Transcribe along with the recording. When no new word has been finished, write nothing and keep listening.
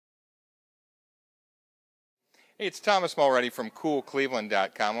Hey, it's Thomas Mulready from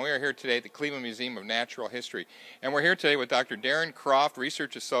CoolCleveland.com. We are here today at the Cleveland Museum of Natural History. And we're here today with Dr. Darin Croft,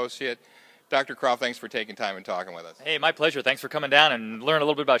 Research Associate. Dr. Croft, thanks for taking time and talking with us. Hey, my pleasure. Thanks for coming down and learn a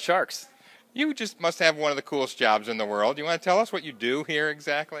little bit about sharks. You just must have one of the coolest jobs in the world. You want to tell us what you do here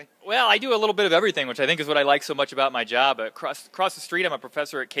exactly? Well, I do a little bit of everything, which I think is what I like so much about my job. Across the street, I'm a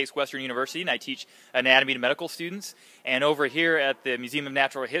professor at Case Western University, and I teach anatomy to medical students. And over here at the Museum of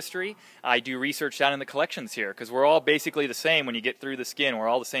Natural History, I do research down in the collections here, because we're all basically the same when you get through the skin. We're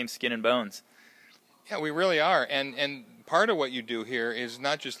all the same skin and bones. Yeah, we really are. And part of what you do here is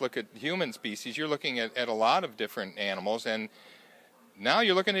not just look at human species. You're looking at a lot of different animals, and now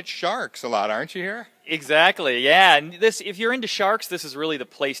you're looking at sharks a lot, aren't you here? Exactly, yeah. And if you're into sharks, this is really the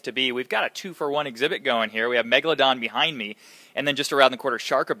place to be. We've got a 2-for-1 exhibit going here. We have Megalodon behind me, and then just around the corner,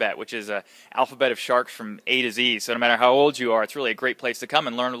 Sharkabet, which is an alphabet of sharks from A to Z. So no matter how old you are, it's really a great place to come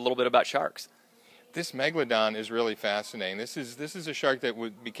and learn a little bit about sharks. This Megalodon is really fascinating. This is a shark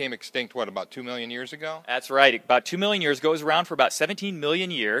that became extinct, what, about 2 million years ago? That's right. About 2 million years ago. It was around for about 17 million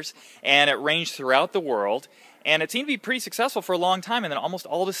years, and it ranged throughout the world. And it seemed to be pretty successful for a long time, and then almost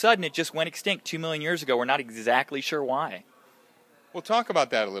all of a sudden it just went extinct 2 million years ago. We're not exactly sure why. We'll talk about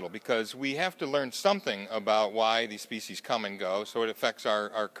that a little, because we have to learn something about why these species come and go, so it affects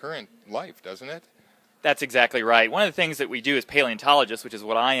our current life, doesn't it? That's exactly right. One of the things that we do as paleontologists, which is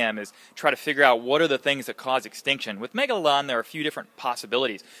what I am, is try to figure out what are the things that cause extinction. With Megalodon, there are a few different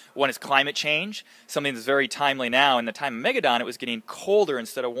possibilities. One is climate change, something that's very timely now. In the time of Megalodon, it was getting colder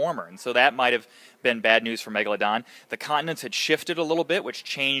instead of warmer, and so that might have been bad news for Megalodon. The continents had shifted a little bit, which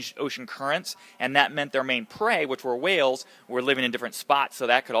changed ocean currents, and that meant their main prey, which were whales, were living in different spots, so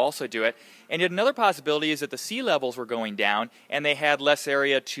that could also do it. And yet another possibility is that the sea levels were going down, and they had less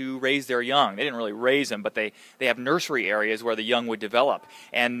area to raise their young. They didn't really raise them, but they have nursery areas where the young would develop.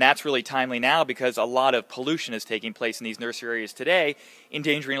 And that's really timely now, because a lot of pollution is taking place in these nursery areas today,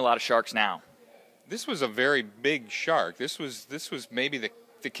 endangering a lot of sharks now. This was a very big shark. This was maybe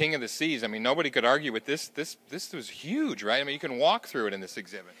the king of the seas. I mean, nobody could argue with this. This was huge, right? I mean, you can walk through it in this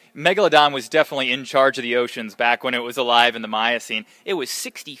exhibit. Megalodon was definitely in charge of the oceans back when it was alive in the Miocene. It was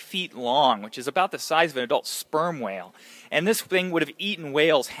 60 feet long, which is about the size of an adult sperm whale. And this thing would have eaten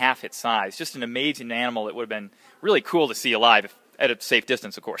whales half its size. Just an amazing animal that would have been really cool to see alive, at a safe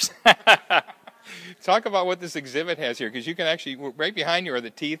distance, of course. Talk about what this exhibit has here, because you can actually, right behind you are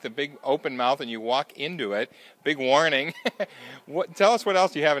the teeth, a big open mouth, and you walk into it. Big warning. Tell us what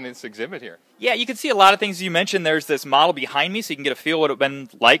else you have in this exhibit here. Yeah, you can see a lot of things you mentioned. There's this model behind me, so you can get a feel what it would have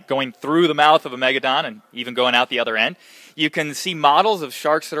been like going through the mouth of a Megalodon and even going out the other end. You can see models of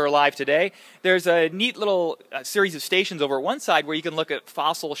sharks that are alive today. There's a neat little series of stations over at one side where you can look at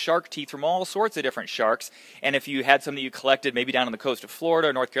fossil shark teeth from all sorts of different sharks. And if you had some that you collected maybe down on the coast of Florida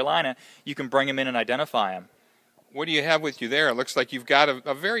or North Carolina, you can bring them in and identify them. What do you have with you there? It looks like you've got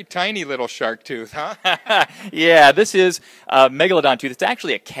a very tiny little shark tooth, huh? Yeah, this is a Megalodon tooth. It's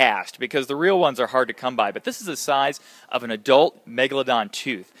actually a cast, because the real ones are hard to come by. But this is the size of an adult Megalodon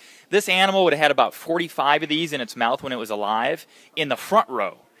tooth. This animal would have had about 45 of these in its mouth when it was alive in the front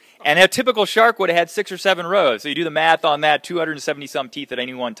row. And a typical shark would have had 6 or 7 rows. So you do the math on that, 270-some teeth at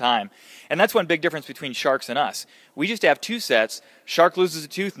any one time. And that's one big difference between sharks and us. We just have 2 sets. Shark loses a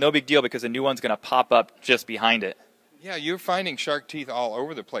tooth, no big deal, because a new one's going to pop up just behind it. Yeah, you're finding shark teeth all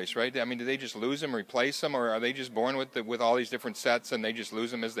over the place, right? I mean, do they just lose them, replace them, or are they just born with all these different sets and they just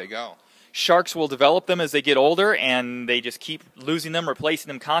lose them as they go? Sharks will develop them as they get older, and they just keep losing them, replacing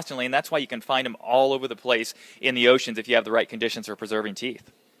them constantly, and that's why you can find them all over the place in the oceans if you have the right conditions for preserving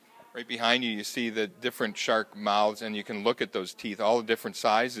teeth. Right behind you, you see the different shark mouths, and you can look at those teeth, all the different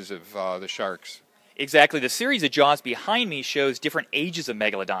sizes of the sharks. Exactly. The series of jaws behind me shows different ages of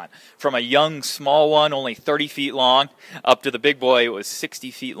Megalodon, from a young, small one, only 30 feet long, up to the big boy, it was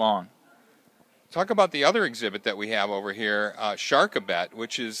 60 feet long. Talk about the other exhibit that we have over here, Sharkabet,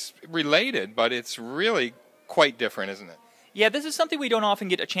 which is related, but it's really quite different, isn't it? Yeah, this is something we don't often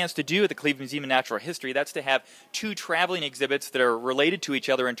get a chance to do at the Cleveland Museum of Natural History. That's to have 2 traveling exhibits that are related to each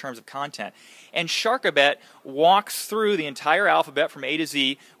other in terms of content. And Sharkabet walks through the entire alphabet from A to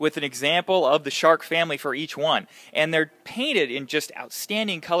Z with an example of the shark family for each one. And they're painted in just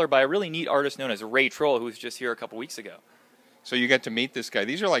outstanding color by a really neat artist known as Ray Troll, who was just here a couple weeks ago. So you get to meet this guy.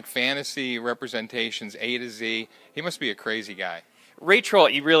 These are like fantasy representations, A to Z. He must be a crazy guy. Ray Troll,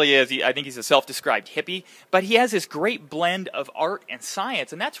 he really is. I think he's a self-described hippie, but he has this great blend of art and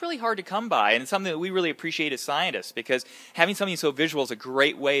science, and that's really hard to come by, and it's something that we really appreciate as scientists, because having something so visual is a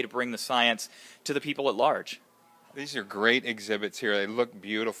great way to bring the science to the people at large. These are great exhibits here. They look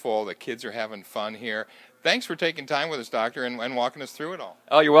beautiful. The kids are having fun here. Thanks for taking time with us, Doctor, and walking us through it all.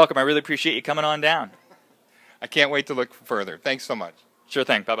 Oh, you're welcome. I really appreciate you coming on down. I can't wait to look further. Thanks so much. Sure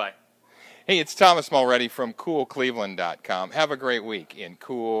thing. Bye-bye. Hey, it's Thomas Mulready from CoolCleveland.com. Have a great week in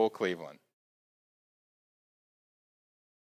Cool Cleveland.